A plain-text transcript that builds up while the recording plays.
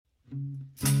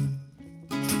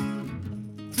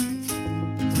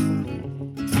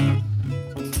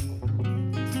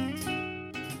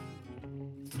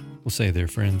Well, say there,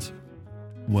 friends.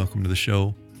 Welcome to the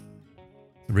show,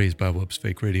 the Raised by Whoops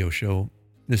Fake Radio Show.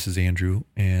 This is Andrew,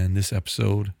 and this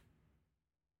episode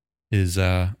is,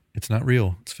 it's not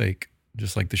real. It's fake,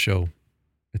 just like the show.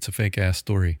 It's a fake-ass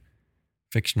story,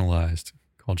 fictionalized,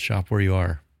 called Shop Where You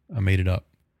Are. I made it up.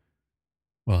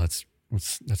 Well, that's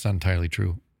not entirely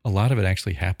true. A lot of it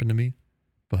actually happened to me,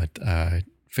 but I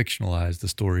fictionalized the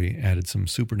story, added some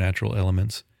supernatural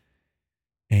elements,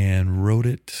 and wrote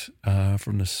it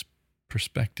from the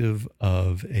perspective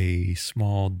of a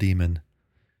small demon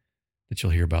that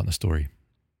you'll hear about in the story.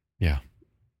 Yeah,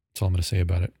 that's all I'm going to say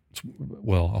about it.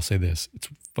 Well, I'll say this. It's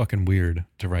fucking weird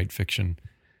to write fiction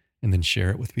and then share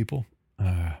it with people.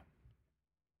 I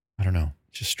don't know.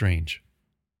 It's just strange.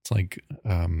 It's like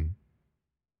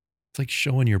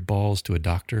showing your balls to a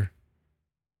doctor.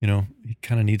 You know, he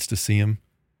kind of needs to see them,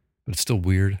 but it's still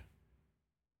weird.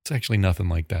 It's actually nothing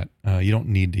like that. You don't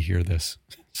need to hear this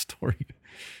story.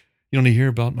 You don't need to hear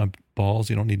about my balls.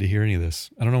 You don't need to hear any of this.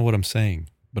 I don't know what I'm saying,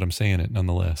 but I'm saying it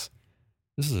nonetheless.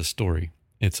 This is a story.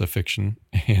 It's a fiction,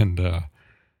 and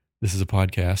this is a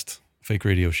podcast, fake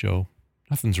radio show.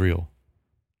 Nothing's real.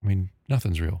 I mean,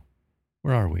 nothing's real.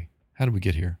 Where are we? How did we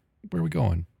get here? Where are we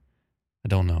going? I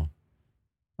don't know.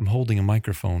 I'm holding a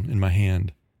microphone in my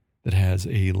hand that has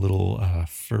a little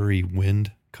furry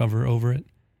wind cover over it.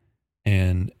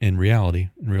 And in reality,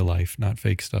 in real life, not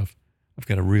fake stuff, I've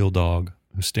got a real dog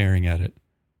who's staring at it,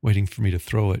 waiting for me to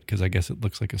throw it because I guess it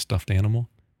looks like a stuffed animal.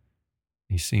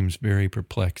 He seems very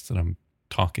perplexed that I'm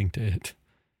talking to it.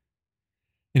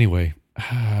 Anyway,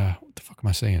 what the fuck am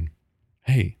I saying?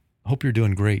 Hey, I hope you're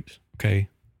doing great, okay?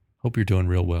 Hope you're doing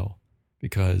real well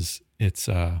because it's,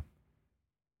 well,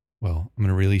 I'm going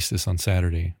to release this on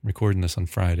Saturday, recording this on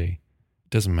Friday. It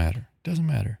doesn't matter.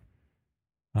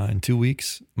 In 2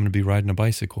 weeks, I'm going to be riding a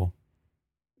bicycle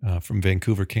from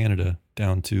Vancouver, Canada,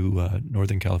 down to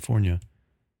Northern California.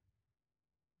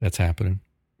 That's happening.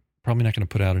 Probably not going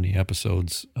to put out any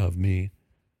episodes of me.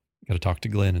 Got to talk to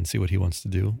Glenn and see what he wants to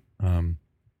do.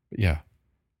 But yeah,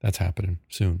 that's happening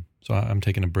soon. So I'm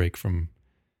taking a break from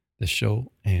this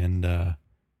show, and I'm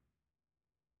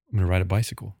going to ride a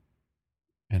bicycle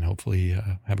and hopefully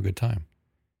have a good time.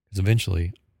 Because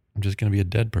eventually, I'm just going to be a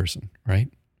dead person, right?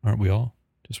 Aren't we all?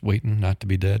 Just waiting not to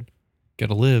be dead. Got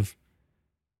to live.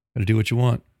 Got to do what you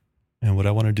want. And what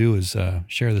I want to do is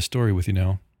share the story with you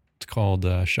now. It's called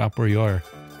Shop Where You Are.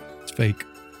 It's fake,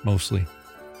 mostly.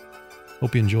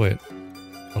 Hope you enjoy it.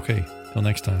 Okay, till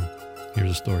next time,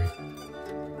 here's a story.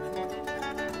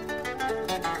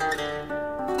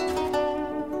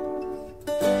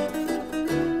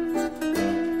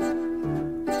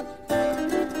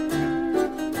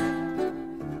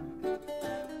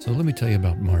 So let me tell you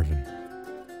about Marvin.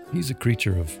 He's a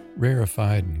creature of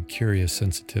rarefied and curious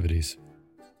sensitivities.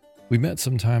 We met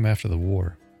sometime after the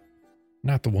war.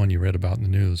 Not the one you read about in the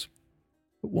news,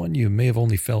 but one you may have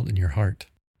only felt in your heart.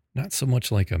 Not so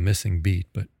much like a missing beat,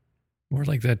 but more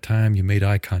like that time you made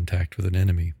eye contact with an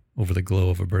enemy over the glow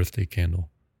of a birthday candle.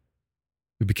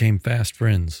 We became fast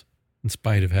friends, in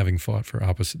spite of having fought for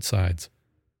opposite sides.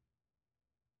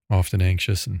 Often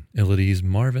anxious and ill at ease,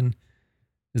 Marvin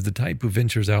is the type who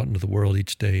ventures out into the world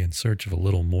each day in search of a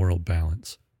little moral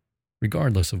balance,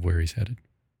 regardless of where he's headed.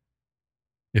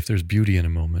 If there's beauty in a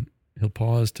moment, he'll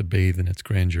pause to bathe in its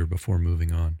grandeur before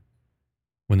moving on.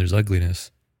 When there's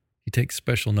ugliness, he takes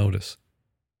special notice,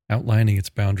 outlining its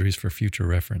boundaries for future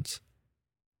reference.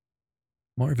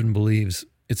 Marvin believes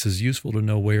it's as useful to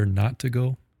know where not to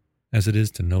go as it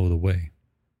is to know the way.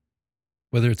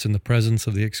 Whether it's in the presence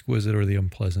of the exquisite or the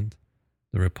unpleasant,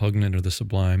 the repugnant or the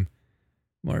sublime,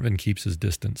 Marvin keeps his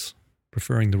distance,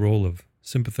 preferring the role of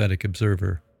sympathetic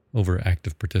observer over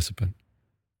active participant.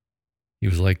 He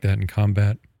was like that in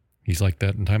combat. He's like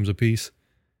that in times of peace.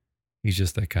 He's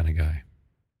just that kind of guy.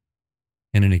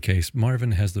 In any case,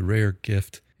 Marvin has the rare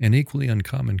gift and equally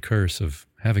uncommon curse of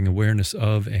having awareness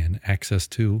of and access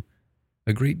to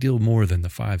a great deal more than the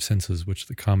five senses which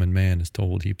the common man is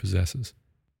told he possesses.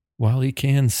 While he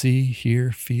can see,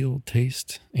 hear, feel,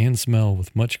 taste, and smell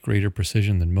with much greater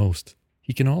precision than most,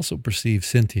 he can also perceive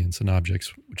sentience in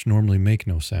objects which normally make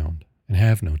no sound and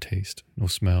have no taste, no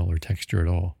smell, or texture at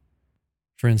all.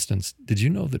 For instance, did you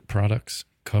know that products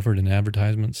covered in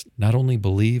advertisements not only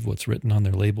believe what's written on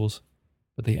their labels,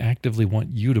 but they actively want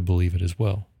you to believe it as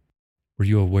well? Were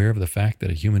you aware of the fact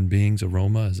that a human being's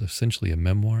aroma is essentially a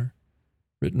memoir,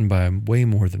 written by way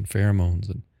more than pheromones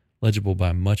and legible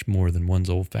by much more than one's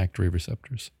olfactory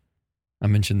receptors? I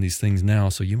mention these things now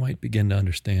so you might begin to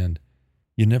understand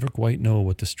you never quite know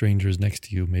what the strangers next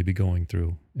to you may be going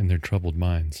through in their troubled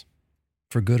minds.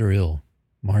 For good or ill,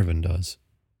 Marvin does,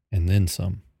 and then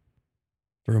some.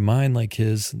 For a mind like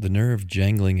his, the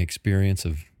nerve-jangling experience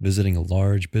of visiting a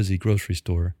large, busy grocery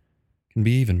store can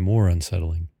be even more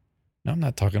unsettling. Now, I'm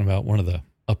not talking about one of the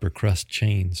upper crust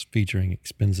chains featuring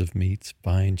expensive meats,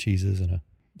 fine cheeses, and a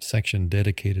section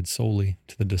dedicated solely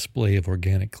to the display of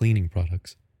organic cleaning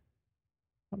products.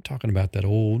 I'm talking about that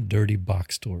old, dirty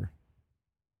box store.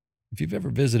 If you've ever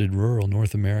visited rural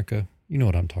North America, you know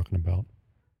what I'm talking about.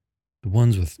 The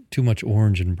ones with too much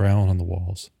orange and brown on the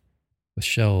walls, with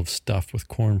shelves stuffed with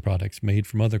corn products made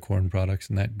from other corn products,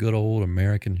 and that good old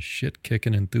American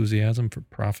shit-kicking enthusiasm for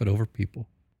profit over people.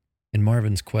 In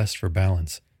Marvin's quest for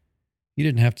balance, he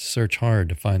didn't have to search hard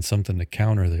to find something to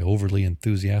counter the overly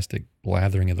enthusiastic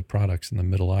blathering of the products in the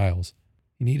middle aisles.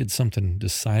 He needed something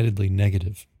decidedly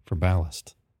negative for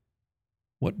ballast.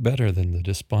 What better than the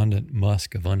despondent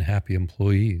musk of unhappy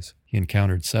employees? He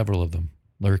encountered several of them,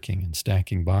 lurking and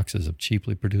stacking boxes of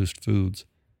cheaply produced foods,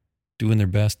 doing their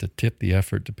best to tip the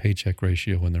effort to paycheck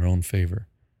ratio in their own favor,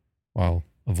 while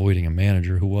avoiding a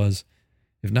manager who was,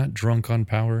 if not drunk on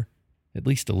power, at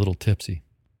least a little tipsy.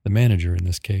 The manager, in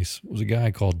this case, was a guy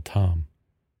called Tom.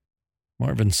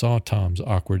 Marvin saw Tom's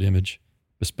awkward image,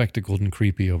 bespectacled and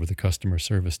creepy over the customer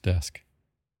service desk.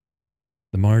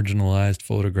 The marginalized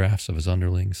photographs of his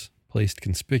underlings, placed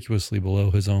conspicuously below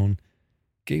his own,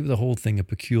 gave the whole thing a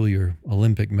peculiar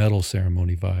Olympic medal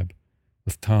ceremony vibe,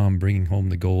 with Tom bringing home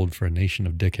the gold for a nation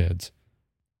of dickheads.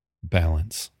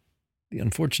 Balance. The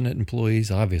unfortunate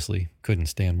employees obviously couldn't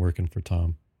stand working for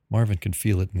Tom. Marvin could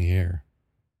feel it in the air.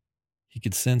 He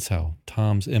could sense how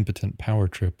Tom's impotent power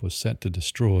trip was set to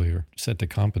destroy or set to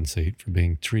compensate for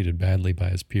being treated badly by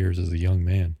his peers as a young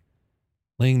man.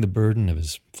 Laying the burden of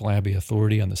his flabby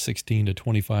authority on the 16 to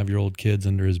 25-year-old kids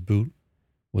under his boot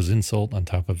was insult on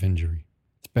top of injury.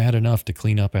 It's bad enough to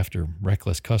clean up after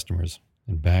reckless customers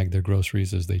and bag their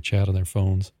groceries as they chat on their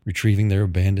phones, retrieving their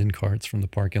abandoned carts from the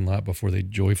parking lot before they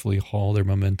joyfully haul their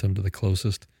momentum to the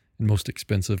closest and most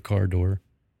expensive car door.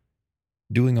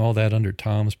 Doing all that under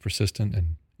Tom's persistent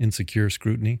and insecure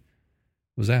scrutiny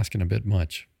was asking a bit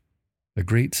much. A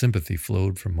great sympathy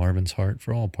flowed from Marvin's heart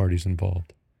for all parties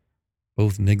involved.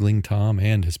 Both niggling Tom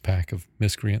and his pack of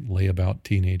miscreant layabout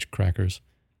teenage crackers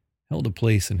held a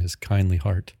place in his kindly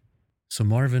heart. So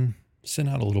Marvin sent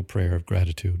out a little prayer of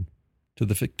gratitude to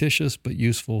the fictitious but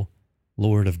useful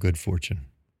Lord of Good Fortune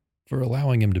for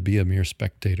allowing him to be a mere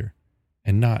spectator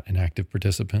and not an active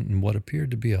participant in what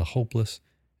appeared to be a hopeless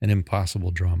and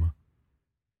impossible drama.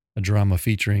 A drama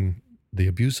featuring the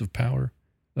abuse of power,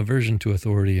 aversion to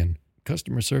authority, and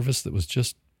customer service that was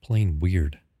just plain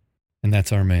weird. And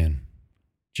that's our man,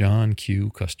 John Q.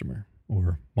 Customer,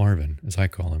 or Marvin, as I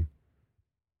call him.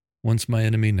 Once my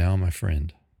enemy, now my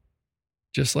friend.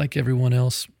 Just like everyone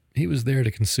else, he was there to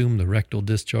consume the rectal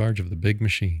discharge of the big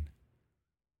machine.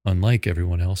 Unlike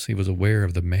everyone else, he was aware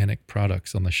of the manic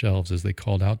products on the shelves as they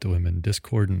called out to him in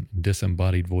discordant and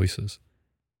disembodied voices,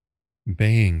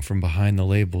 baying from behind the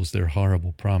labels their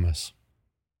horrible promise.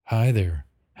 Hi there,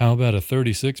 how about a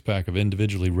 36-pack of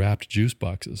individually wrapped juice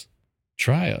boxes?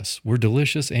 Try us, we're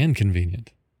delicious and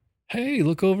convenient. Hey,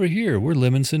 look over here, we're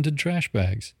lemon-scented trash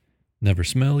bags. Never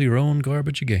smell your own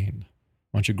garbage again.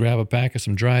 Why don't you grab a pack of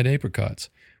some dried apricots?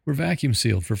 We're vacuum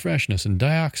sealed for freshness and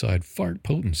dioxide fart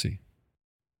potency.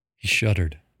 He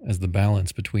shuddered as the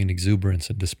balance between exuberance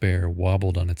and despair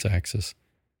wobbled on its axis,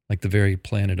 like the very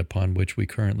planet upon which we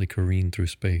currently careen through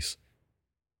space.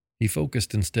 He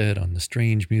focused instead on the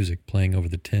strange music playing over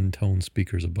the 10-tone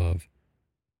speakers above.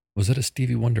 Was it a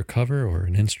Stevie Wonder cover or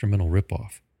an instrumental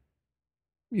ripoff?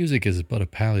 Music is but a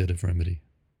palliative remedy,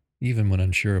 even when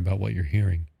unsure about what you're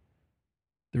hearing.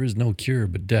 There is no cure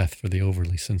but death for the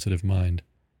overly sensitive mind,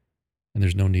 and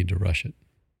there's no need to rush it.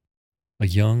 A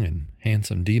young and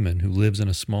handsome demon who lives in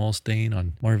a small stain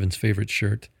on Marvin's favorite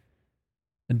shirt,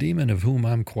 a demon of whom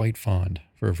I'm quite fond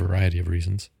for a variety of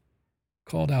reasons,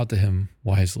 called out to him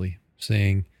wisely,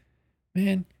 saying,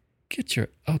 "Man, get your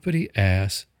uppity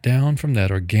ass down from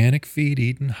that organic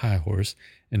feed-eating high horse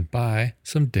and buy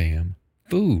some damn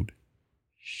food.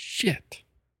 Shit.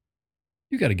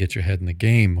 You got to get your head in the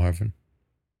game, Marvin."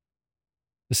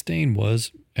 The stain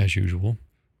was, as usual,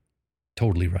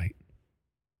 totally right.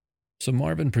 So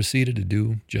Marvin proceeded to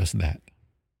do just that.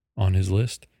 On his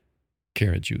list,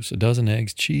 carrot juice, a dozen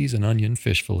eggs, cheese and onion,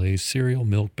 fish fillets, cereal,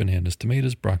 milk, bananas,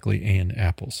 tomatoes, broccoli, and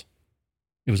apples.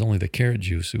 It was only the carrot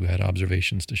juice who had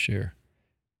observations to share.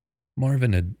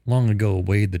 Marvin had long ago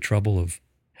weighed the trouble of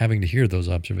having to hear those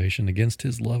observations against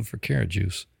his love for carrot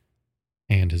juice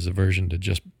and his aversion to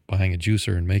just buying a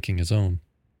juicer and making his own.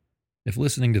 If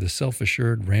listening to the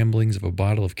self-assured ramblings of a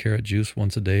bottle of carrot juice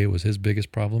once a day was his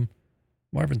biggest problem,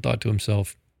 Marvin thought to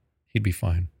himself, he'd be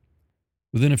fine.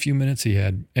 Within a few minutes, he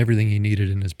had everything he needed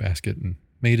in his basket and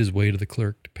made his way to the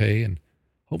clerk to pay and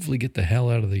hopefully get the hell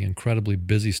out of the incredibly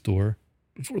busy store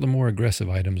before the more aggressive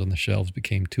items on the shelves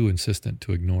became too insistent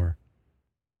to ignore.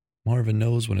 Marvin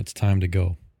knows when it's time to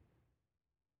go.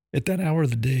 At that hour of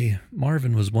the day,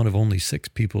 Marvin was one of only 6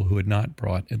 people who had not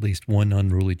brought at least one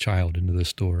unruly child into the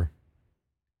store.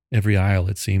 Every aisle,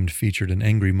 it seemed, featured an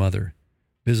angry mother,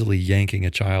 busily yanking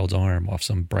a child's arm off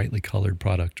some brightly colored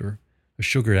product, or a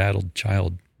sugar-addled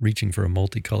child reaching for a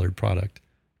multicolored product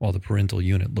while the parental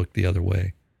unit looked the other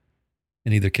way.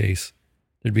 In either case,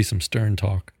 there'd be some stern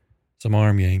talk, some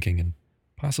arm yanking, and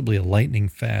possibly a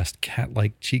lightning-fast,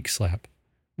 cat-like cheek slap,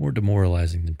 more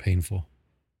demoralizing than painful.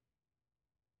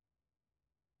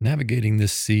 Navigating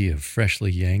this sea of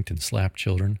freshly yanked and slapped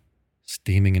children,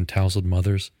 steaming and tousled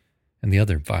mothers, and the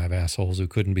other 5 assholes who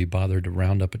couldn't be bothered to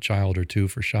round up a child or two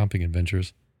for shopping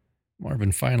adventures,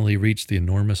 Marvin finally reached the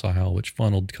enormous aisle which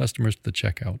funneled customers to the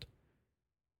checkout.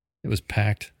 It was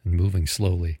packed and moving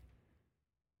slowly.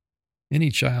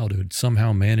 Any child who'd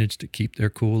somehow managed to keep their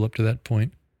cool up to that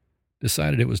point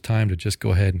decided it was time to just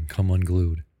go ahead and come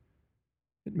unglued.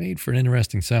 It made for an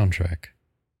interesting soundtrack.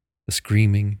 The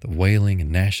screaming, the wailing,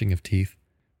 and gnashing of teeth,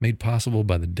 made possible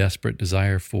by the desperate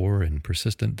desire for and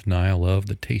persistent denial of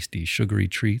the tasty, sugary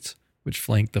treats which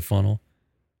flanked the funnel,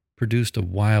 produced a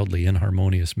wildly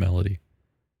inharmonious melody.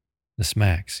 The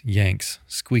smacks, yanks,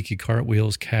 squeaky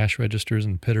cartwheels, cash registers,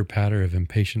 and pitter-patter of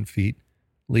impatient feet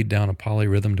lead down a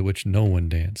polyrhythm to which no one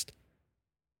danced.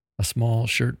 A small,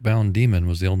 shirt-bound demon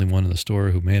was the only one in the store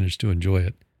who managed to enjoy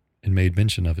it, and made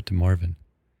mention of it to Marvin.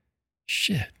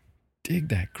 "Shit, dig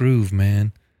that groove,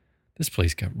 man. This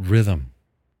place got rhythm.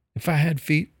 If I had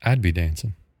feet, I'd be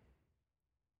dancing."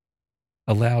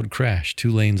 A loud crash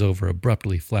 2 lanes over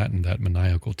abruptly flattened that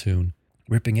maniacal tune,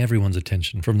 ripping everyone's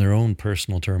attention from their own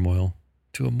personal turmoil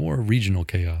to a more regional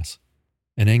chaos.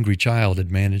 An angry child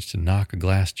had managed to knock a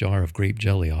glass jar of grape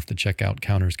jelly off the checkout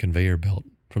counter's conveyor belt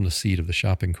from the seat of the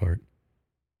shopping cart.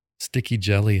 Sticky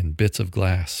jelly and bits of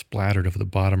glass splattered over the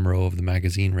bottom row of the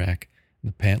magazine rack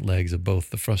and the pant legs of both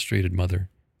the frustrated mother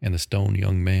and the stone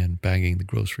young man bagging the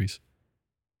groceries.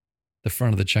 The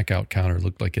front of the checkout counter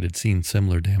looked like it had seen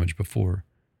similar damage before,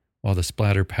 while the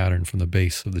splatter pattern from the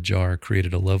base of the jar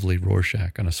created a lovely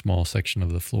Rorschach on a small section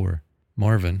of the floor.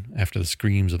 Marvin, after the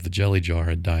screams of the jelly jar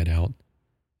had died out,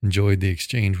 enjoyed the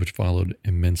exchange which followed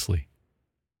immensely.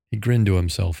 He grinned to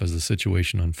himself as the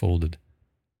situation unfolded.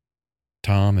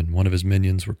 Tom and one of his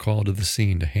minions were called to the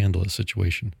scene to handle the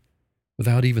situation.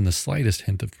 Without even the slightest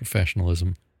hint of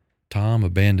professionalism, Tom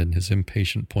abandoned his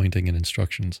impatient pointing and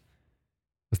instructions.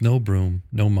 With no broom,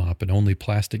 no mop, and only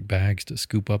plastic bags to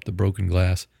scoop up the broken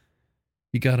glass,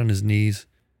 he got on his knees,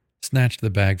 snatched the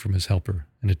bag from his helper,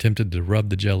 and attempted to rub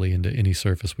the jelly into any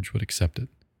surface which would accept it.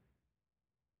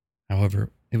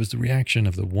 However, it was the reaction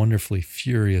of the wonderfully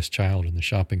furious child in the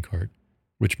shopping cart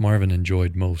which Marvin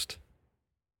enjoyed most.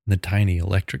 In the tiny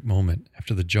electric moment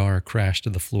after the jar crashed to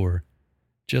the floor,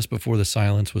 just before the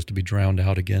silence was to be drowned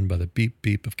out again by the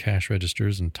beep-beep of cash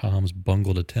registers and Tom's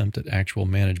bungled attempt at actual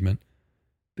management,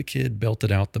 the kid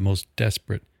belted out the most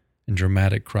desperate and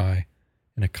dramatic cry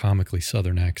in a comically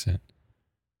southern accent.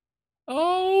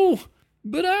 "Oh,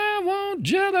 but I want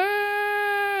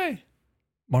jelly!"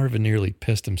 Marvin nearly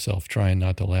pissed himself trying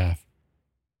not to laugh.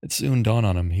 It soon dawned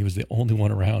on him he was the only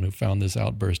one around who found this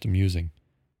outburst amusing.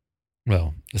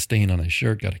 Well, the stain on his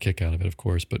shirt got a kick out of it, of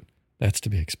course, but that's to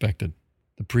be expected.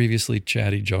 The previously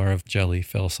chatty jar of jelly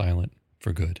fell silent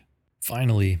for good.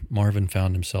 Finally, Marvin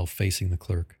found himself facing the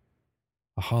clerk,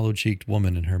 a hollow-cheeked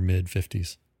woman in her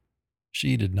mid-50s.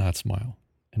 She did not smile,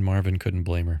 and Marvin couldn't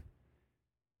blame her.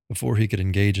 Before he could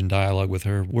engage in dialogue with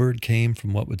her, word came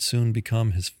from what would soon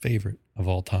become his favorite of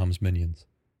all Tom's minions,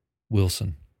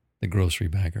 Wilson, the grocery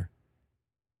bagger.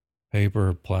 "Paper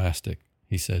or plastic?"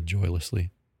 he said joylessly.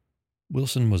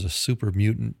 Wilson was a super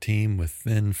mutant teen with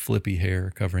thin, flippy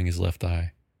hair covering his left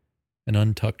eye. An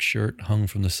untucked shirt hung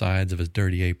from the sides of his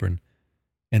dirty apron,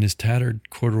 and his tattered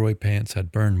corduroy pants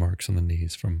had burn marks on the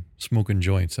knees from smoking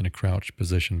joints in a crouched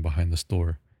position behind the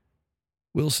store.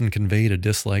 Wilson conveyed a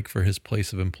dislike for his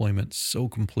place of employment so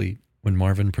complete when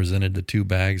Marvin presented the 2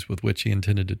 bags with which he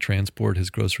intended to transport his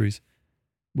groceries.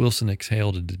 Wilson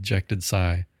exhaled a dejected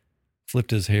sigh,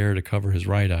 flipped his hair to cover his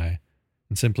right eye,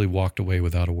 and simply walked away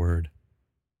without a word.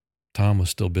 Tom was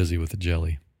still busy with the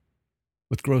jelly.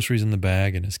 With groceries in the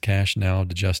bag and his cash now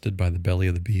digested by the belly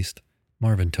of the beast,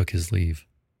 Marvin took his leave.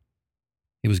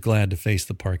 He was glad to face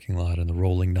the parking lot and the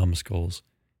rolling numbskulls,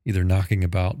 either knocking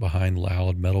about behind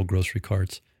loud metal grocery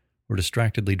carts or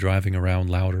distractedly driving around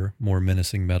louder, more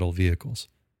menacing metal vehicles.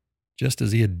 Just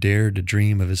as he had dared to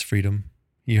dream of his freedom,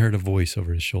 he heard a voice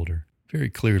over his shoulder. very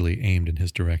clearly aimed in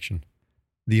his direction.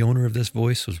 The owner of this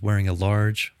voice was wearing a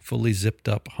large, fully zipped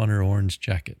up hunter orange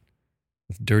jacket,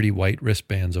 with dirty white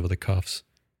wristbands over the cuffs,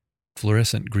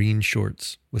 fluorescent green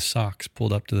shorts with socks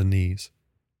pulled up to the knees,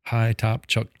 high-top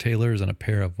Chuck Taylors, and a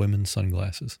pair of women's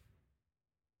sunglasses.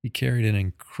 He carried an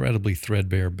incredibly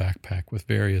threadbare backpack with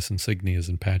various insignias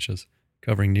and patches,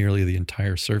 covering nearly the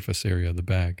entire surface area of the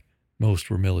bag. Most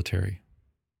were military.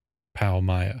 Pow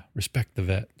Maya, Respect the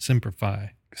Vet, Semper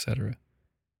Fi, etc.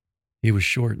 He was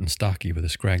short and stocky with a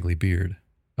scraggly beard,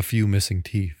 a few missing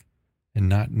teeth, and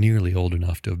not nearly old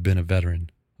enough to have been a veteran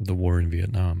of the war in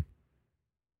Vietnam.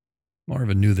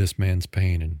 Marvin knew this man's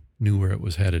pain and knew where it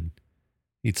was headed.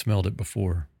 He'd smelled it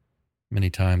before,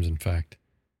 many times in fact.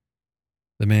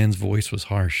 The man's voice was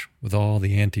harsh, with all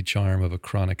the anti-charm of a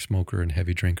chronic smoker and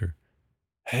heavy drinker.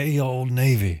 "Hey, Old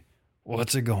Navy,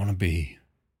 what's it gonna be?"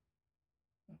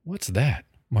 "What's that?"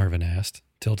 Marvin asked,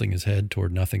 tilting his head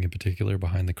toward nothing in particular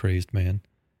behind the crazed man.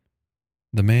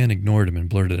 The man ignored him and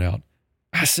blurted out,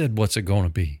 "I said what's it gonna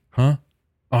be, huh?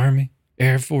 Army,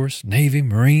 Air Force, Navy,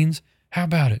 Marines? How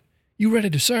about it? You ready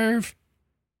to serve?"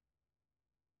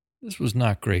 This was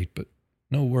not great, but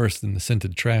no worse than the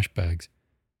scented trash bags.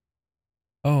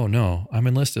 "Oh, no, I'm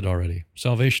enlisted already.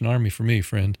 Salvation Army for me,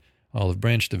 friend. Olive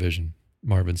Branch Division,"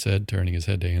 Marvin said, turning his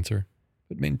head to answer,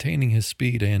 but maintaining his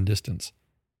speed and distance.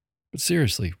 "But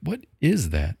seriously, what is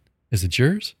that? Is it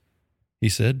yours?" he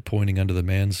said, pointing under the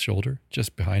man's shoulder,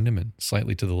 just behind him and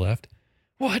slightly to the left.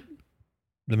 "What?"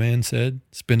 the man said,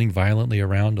 spinning violently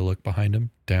around to look behind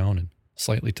him, down and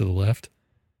slightly to the left.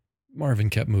 Marvin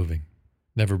kept moving,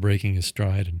 never breaking his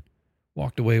stride, and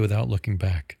walked away without looking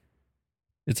back.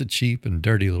 It's a cheap and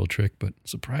dirty little trick, but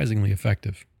surprisingly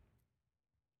effective.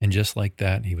 And just like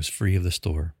that, he was free of the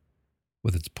store,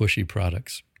 with its pushy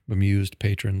products, bemused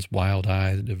patrons,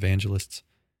 wild-eyed evangelists,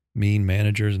 mean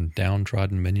managers, and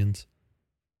downtrodden minions.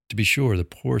 To be sure, the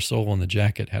poor soul in the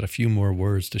jacket had a few more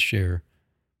words to share,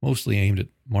 mostly aimed at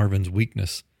Marvin's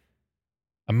weakness.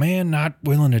 "A man not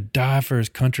willing to die for his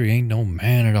country ain't no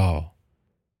man at all."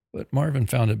 But Marvin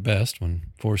found it best,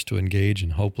 when forced to engage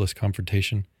in hopeless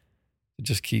confrontation, to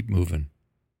just keep moving.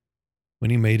 When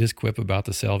he made his quip about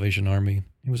the Salvation Army,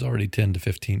 he was already 10 to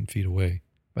 15 feet away.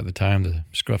 By the time the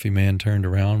scruffy man turned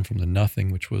around from the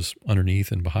nothing which was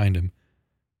underneath and behind him,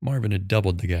 Marvin had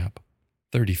doubled the gap.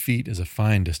 30 feet is a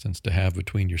fine distance to have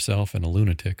between yourself and a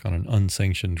lunatic on an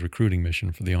unsanctioned recruiting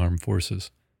mission for the armed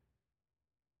forces.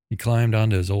 He climbed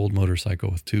onto his old motorcycle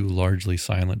with 2 largely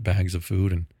silent bags of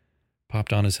food and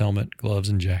popped on his helmet, gloves,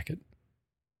 and jacket.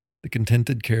 The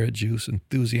contented Carrot Juice,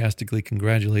 enthusiastically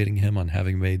congratulating him on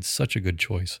having made such a good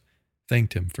choice,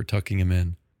 thanked him for tucking him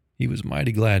in. He was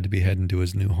mighty glad to be heading to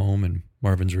his new home in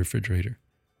Marvin's refrigerator.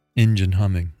 Engine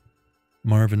humming,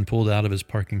 Marvin pulled out of his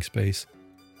parking space,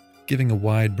 giving a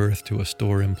wide berth to a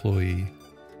store employee,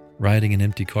 riding an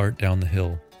empty cart down the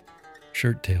hill,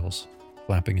 shirt tails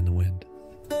flapping in the wind.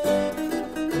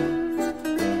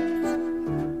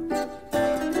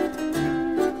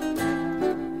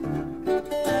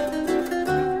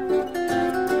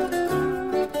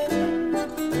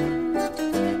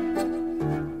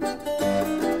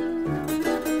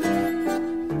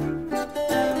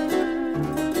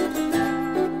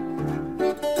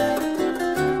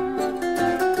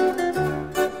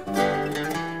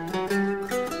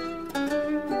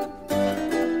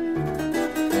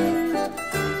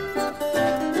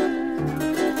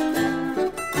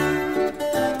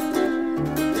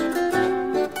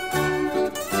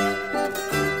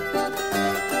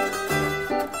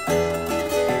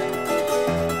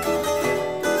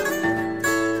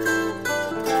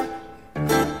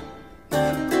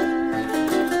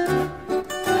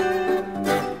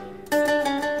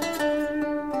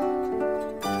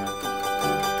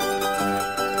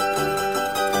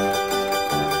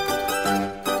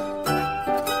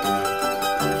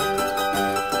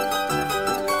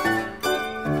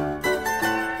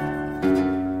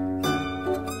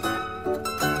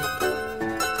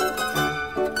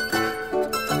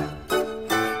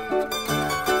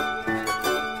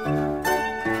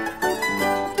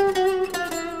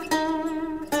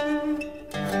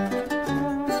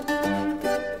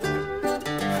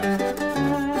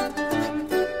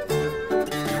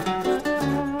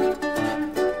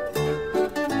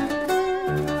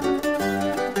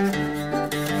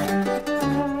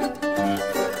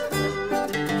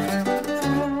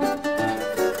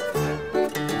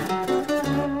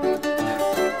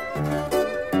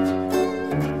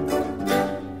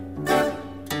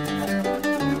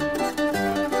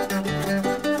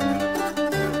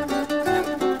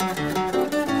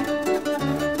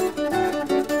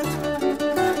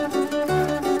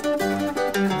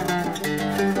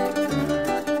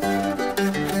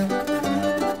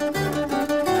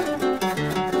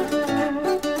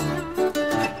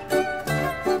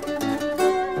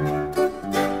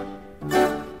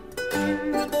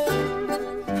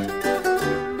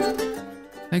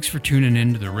 Thanks for tuning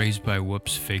in to the Raised by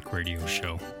Whoops Fake Radio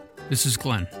Show. This is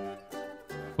Glenn.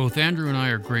 Both Andrew and I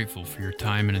are grateful for your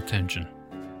time and attention.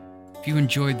 If you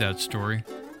enjoyed that story,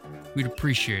 we'd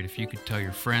appreciate if you could tell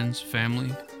your friends,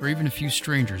 family, or even a few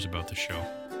strangers about the show.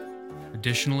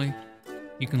 Additionally,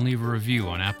 you can leave a review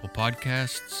on Apple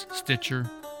Podcasts, Stitcher,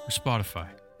 or Spotify.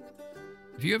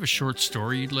 If you have a short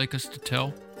story you'd like us to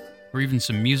tell, or even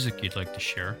some music you'd like to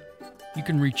share, you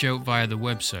can reach out via the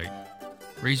website,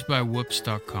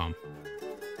 raisedbywhoops.com.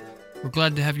 We're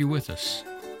glad to have you with us.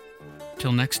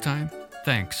 Till next time,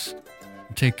 thanks,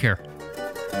 and take care.